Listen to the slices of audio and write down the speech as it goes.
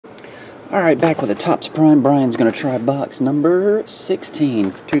Alright, back with the Topps Prime. Brian's going to try box number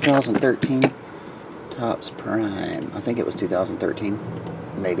 16, 2013 Topps Prime. I think it was 2013.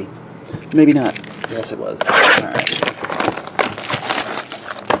 Maybe. Maybe not. Yes, it was. Alright.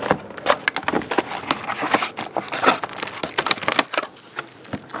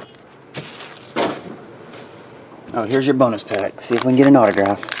 Oh, here's your bonus pack. See if we can get an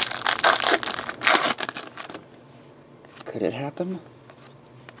autograph. Could it happen?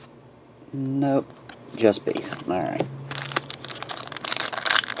 Nope. Just base. Alright.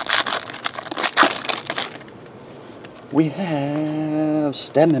 We have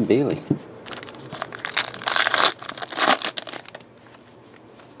Stedman Bailey.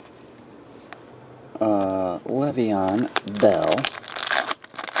 Le'Veon Bell.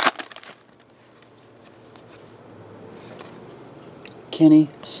 Kenny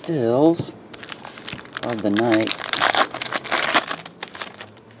Stills of the night.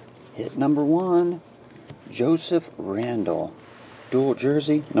 Hit number 1, Joseph Randall. Dual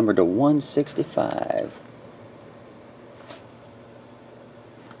jersey, numbered to 165.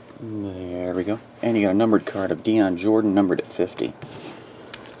 There we go. And you got a numbered card of Deion Jordan, numbered at 50.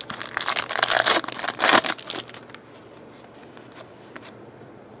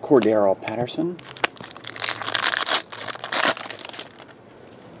 Cordero Patterson.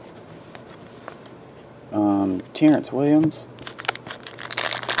 Terrence Williams.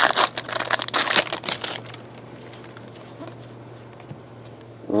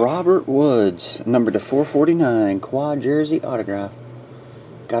 Robert Woods, numbered to 449, quad jersey autograph.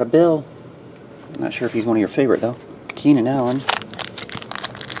 Got a bill. Not sure if he's one of your favorite though. Keenan Allen.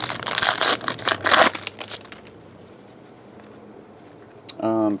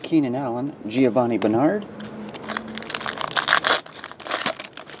 Keenan Allen, Giovanni Bernard.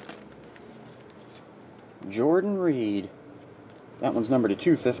 Jordan Reed. That one's numbered to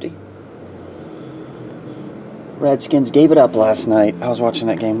 250. Redskins gave it up last night. I was watching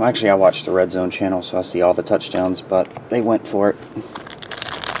that game. Actually, I watched the Red Zone channel, so I see all the touchdowns, but they went for it.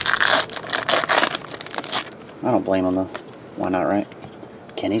 I don't blame them, though. Why not, right?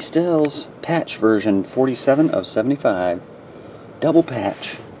 Kenny Stills, patch version 47 of 75. Double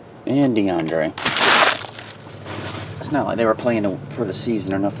patch. And DeAndre. It's not like they were playing for the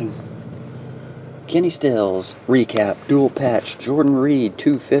season or nothing. Kenny Stills, recap, dual patch, Jordan Reed,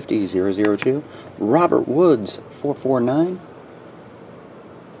 250-002, Robert Woods, 449.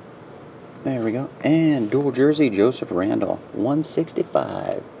 There we go. And dual jersey, Joseph Randall,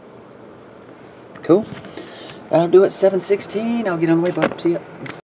 165. Cool. That'll do it, 7/16. I'll get on the way, bud. See ya.